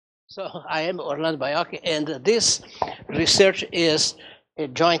So I am Orlando Baiocchi, and this research is a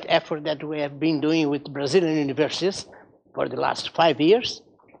joint effort that we have been doing with Brazilian universities for the last 5 years.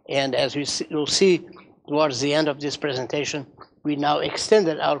 And as you'll see towards the end of this presentation, we now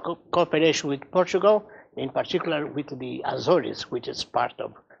extended our cooperation with Portugal, in particular with the Azores, which is part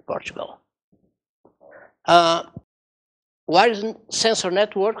of Portugal. Wireless sensor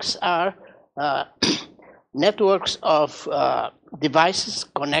networks are networks of devices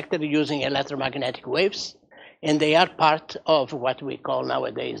connected using electromagnetic waves, and they are part of what we call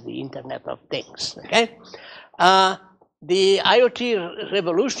nowadays the Internet of Things. Okay, the IoT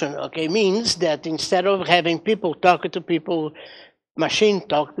revolution, okay, means that instead of having people talking to people, machine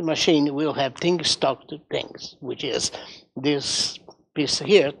talk to machine, we'll have things talk to things, which is this piece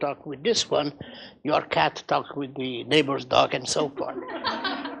here talk with this one, your cat talk with the neighbor's dog, and so forth.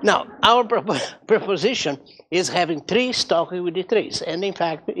 Now, our proposition is having trees talking with the trees, and in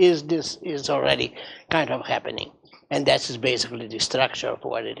fact, this is already kind of happening, and that's basically the structure of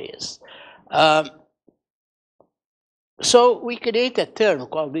what it is. So we create a term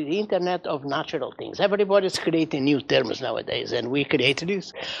called the Internet of Natural Things. Everybody's creating new terms nowadays, and we created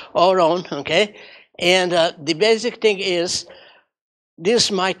this our own, okay? And the basic thing is,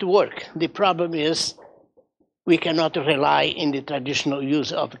 this might work. The problem is, we cannot rely in the traditional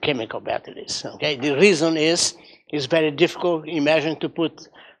use of chemical batteries. Okay, the reason is it's very difficult. Imagine to put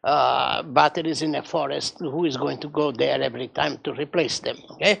batteries in a forest. Who is going to go there every time to replace them?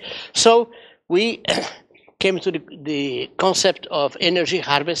 Okay, so we came to the concept of energy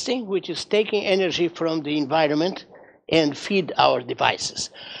harvesting, which is taking energy from the environment and feed our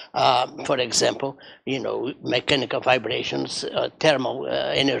devices. For example, mechanical vibrations, thermal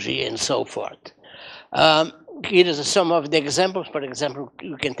energy, and so forth. Here is some of the examples. For example,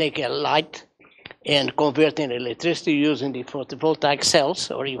 you can take a light and convert in electricity using the photovoltaic cells,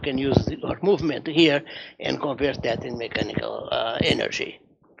 or you can use our movement here and convert that in mechanical energy.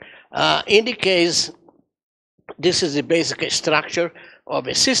 In the case, this is the basic structure of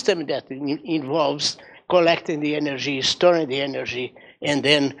a system that involves collecting the energy, storing the energy, and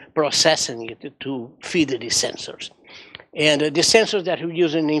then processing it to feed the sensors. And the sensors that we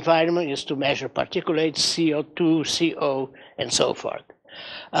use in the environment is to measure particulates, CO2, CO, and so forth.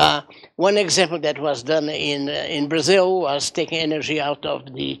 One example that was done in Brazil was taking energy out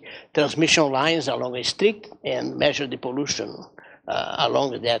of the transmission lines along a street and measure the pollution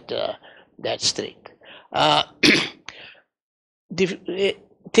along that street. The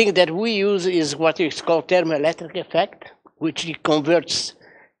thing that we use is what is called thermoelectric effect, which converts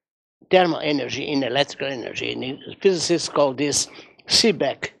thermal energy in electrical energy, and physicists call this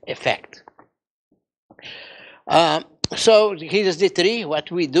Seebeck effect. So here's the tree.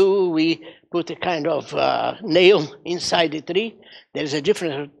 What we do, we put a kind of nail inside the tree. There's a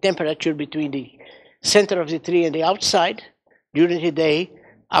different temperature between the center of the tree and the outside. During the day,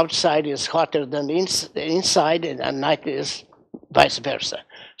 outside is hotter than the inside, and at night is vice versa.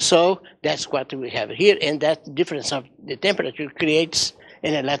 So that's what we have here, and that difference of the temperature creates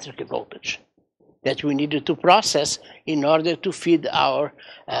an electric voltage that we needed to process in order to feed our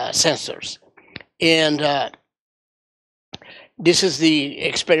sensors. And this is the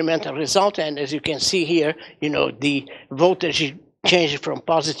experimental result, and as you can see here, the voltage changed from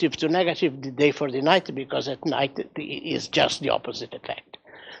positive to negative the day for the night, because at night it is just the opposite effect.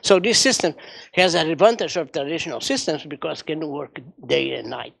 So this system has an advantage of traditional systems because it can work day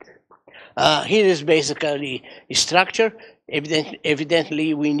and night. Here is basically the structure.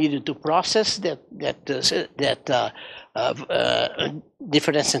 Evidently, we needed to process that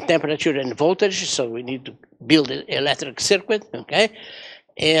difference in temperature and voltage, so we need to build an electric circuit, okay?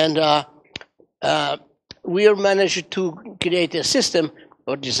 And we managed to create a system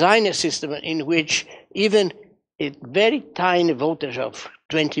or design a system in which even a very tiny voltage of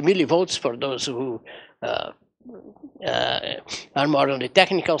 20 millivolts, for those who are more on the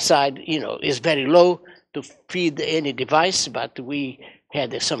technical side, is very low to feed any device, but we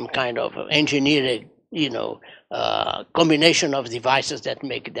had some kind of engineering, combination of devices that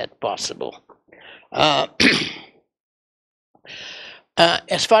make that possible.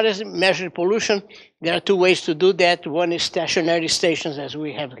 As far as measuring pollution, there are two ways to do that. One is stationary stations, as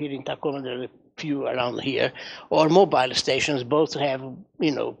we have here in Tacoma. There are a few around here, or mobile stations. Both have,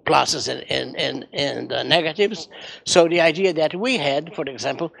 pluses and negatives. So the idea that we had, for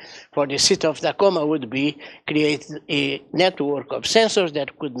example, for the city of Tacoma would be create a network of sensors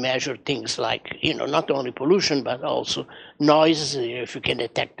that could measure things like, not only pollution, but also noise, if you can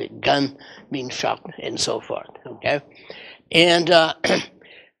detect a gun being shot, and so forth, okay? And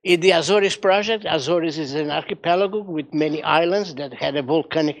In the Azores project, Azores is an archipelago with many islands that had a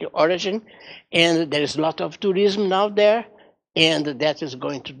volcanic origin, and there is a lot of tourism now there, and that is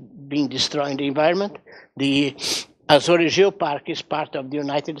going to be destroying the environment. The Azores Geopark is part of the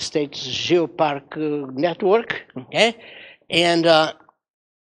United States Geopark network, okay? And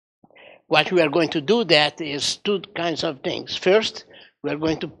what we are going to do that is two kinds of things. First, we are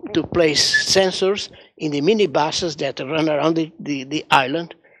going to place sensors in the minibuses that run around the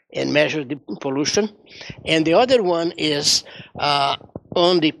island and measure the pollution. And the other one is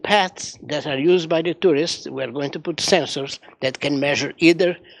on the paths that are used by the tourists, we are going to put sensors that can measure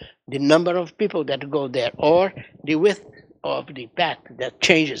either the number of people that go there or the width of the path that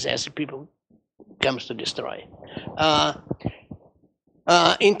changes as people comes to destroy.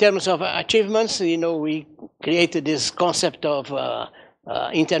 In terms of achievements, we created this concept of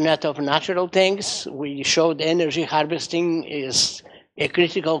Internet of Natural Things. We showed energy harvesting is a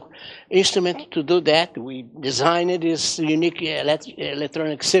critical instrument to do that. We designed this unique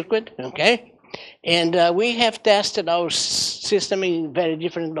electronic circuit, okay? And we have tested our system in very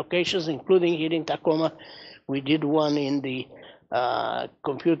different locations, including here in Tacoma. We did one in the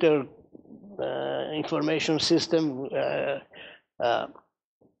computer information system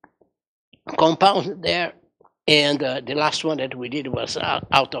compound there. And the last one that we did was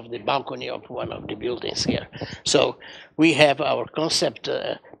out of the balcony of one of the buildings here. So we have our concept,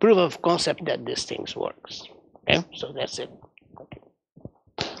 proof of concept that this thing works. Okay, so that's it.